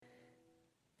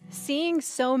Seeing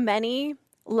so many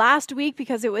last week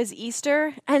because it was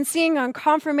Easter and seeing on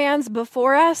confirmands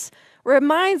before us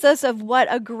reminds us of what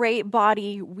a great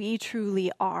body we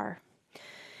truly are.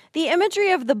 The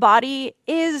imagery of the body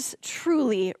is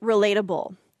truly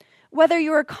relatable. Whether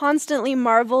you are constantly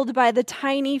marveled by the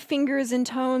tiny fingers and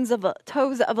toes of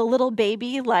a little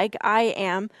baby like I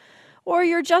am, or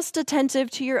you're just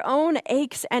attentive to your own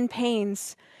aches and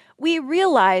pains, we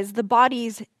realize the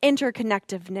body's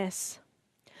interconnectedness.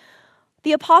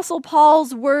 The Apostle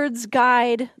Paul's words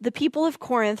guide the people of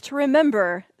Corinth to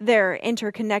remember their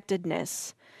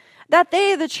interconnectedness, that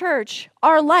they, the church,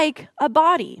 are like a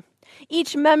body,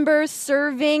 each member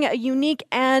serving a unique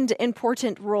and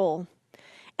important role,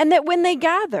 and that when they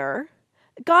gather,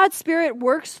 God's Spirit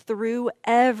works through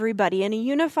everybody in a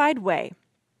unified way,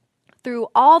 through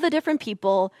all the different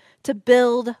people to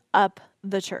build up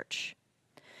the church.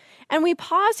 And we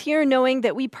pause here knowing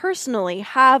that we personally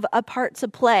have a part to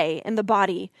play in the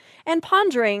body and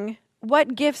pondering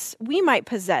what gifts we might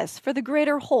possess for the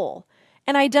greater whole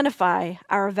and identify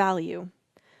our value.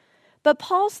 But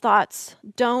Paul's thoughts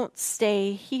don't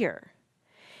stay here.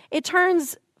 It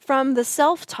turns from the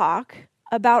self-talk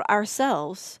about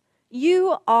ourselves,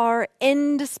 you are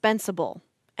indispensable,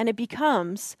 and it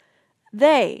becomes,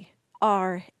 they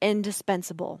are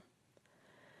indispensable.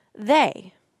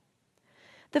 They.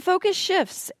 The focus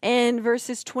shifts in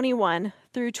verses 21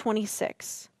 through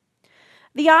 26.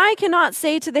 The eye cannot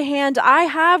say to the hand, I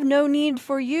have no need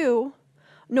for you,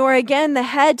 nor again the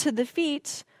head to the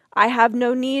feet, I have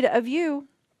no need of you.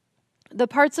 The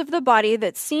parts of the body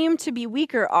that seem to be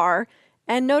weaker are,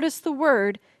 and notice the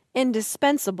word,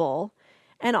 indispensable,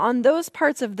 and on those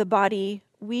parts of the body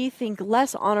we think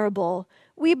less honorable,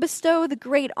 we bestow the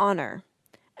great honor,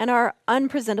 and our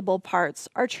unpresentable parts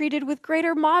are treated with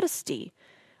greater modesty,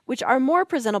 which our more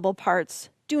presentable parts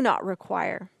do not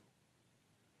require.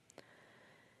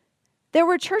 There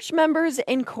were church members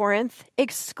in Corinth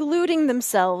excluding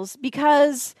themselves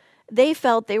because they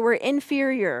felt they were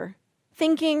inferior,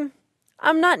 thinking,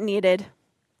 I'm not needed.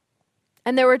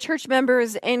 And there were church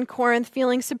members in Corinth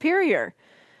feeling superior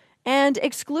and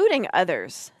excluding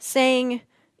others, saying,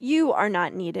 you are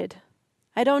not needed.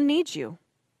 I don't need you.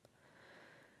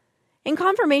 In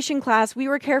confirmation class, we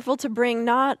were careful to bring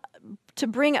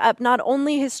up not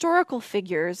only historical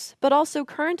figures, but also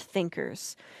current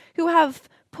thinkers who have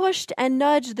pushed and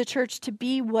nudged the church to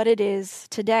be what it is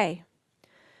today.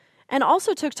 And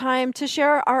also took time to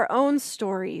share our own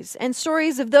stories and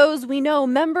stories of those we know,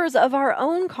 members of our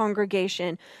own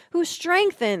congregation, who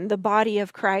strengthen the body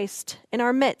of Christ in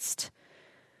our midst.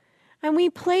 And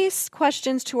we place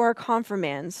questions to our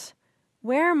confirmands.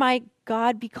 Where might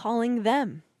God be calling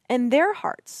them and their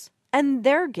hearts and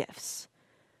their gifts?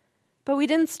 But we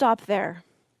didn't stop there.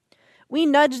 We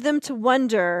nudged them to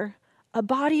wonder, a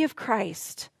body of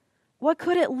Christ, what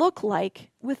could it look like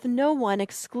with no one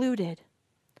excluded?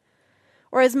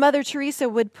 Or as Mother Teresa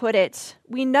would put it,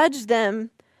 we nudged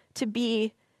them to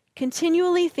be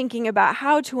continually thinking about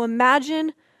how to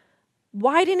imagine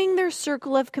widening their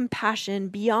circle of compassion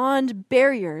beyond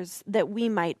barriers that we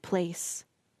might place.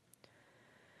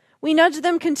 We nudge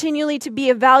them continually to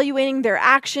be evaluating their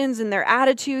actions and their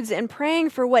attitudes and praying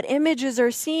for what images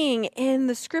are seeing in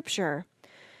the scripture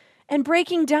and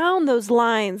breaking down those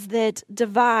lines that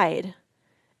divide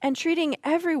and treating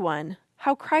everyone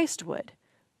how Christ would,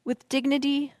 with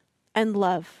dignity and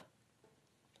love.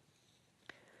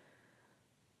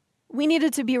 We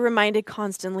needed to be reminded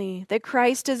constantly that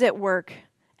Christ is at work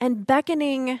and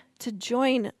beckoning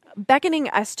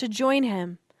us to join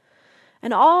him.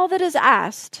 And all that is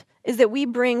asked is that we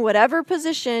bring whatever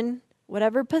position,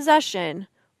 whatever possession,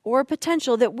 or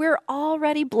potential that we're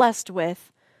already blessed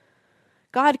with.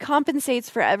 God compensates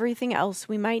for everything else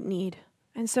we might need.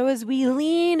 And so as we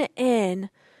lean in,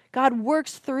 God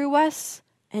works through us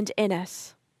and in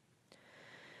us.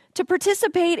 To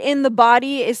participate in the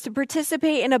body is to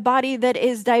participate in a body that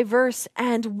is diverse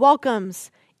and welcomes,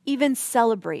 even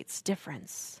celebrates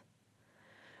difference.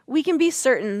 We can be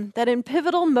certain that in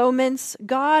pivotal moments,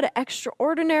 God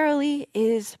extraordinarily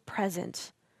is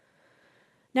present.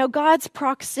 Now, God's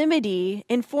proximity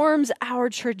informs our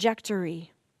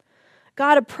trajectory.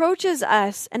 God approaches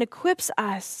us and equips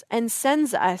us and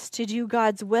sends us to do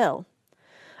God's will.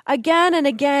 Again and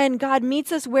again, God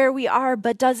meets us where we are,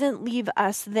 but doesn't leave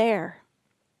us there.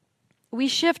 We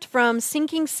shift from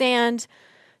sinking sand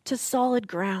to solid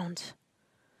ground,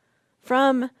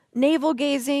 from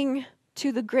navel-gazing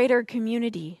to the greater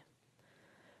community,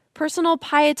 personal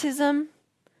pietism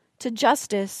to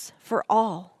justice for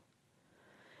all,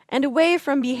 and away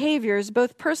from behaviors,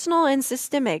 both personal and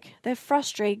systemic, that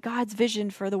frustrate God's vision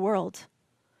for the world.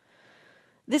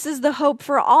 This is the hope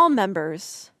for all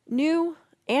members, new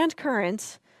and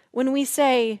current, when we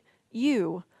say,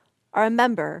 you are a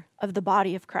member of the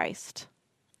body of Christ.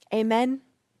 Amen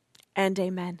and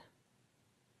amen.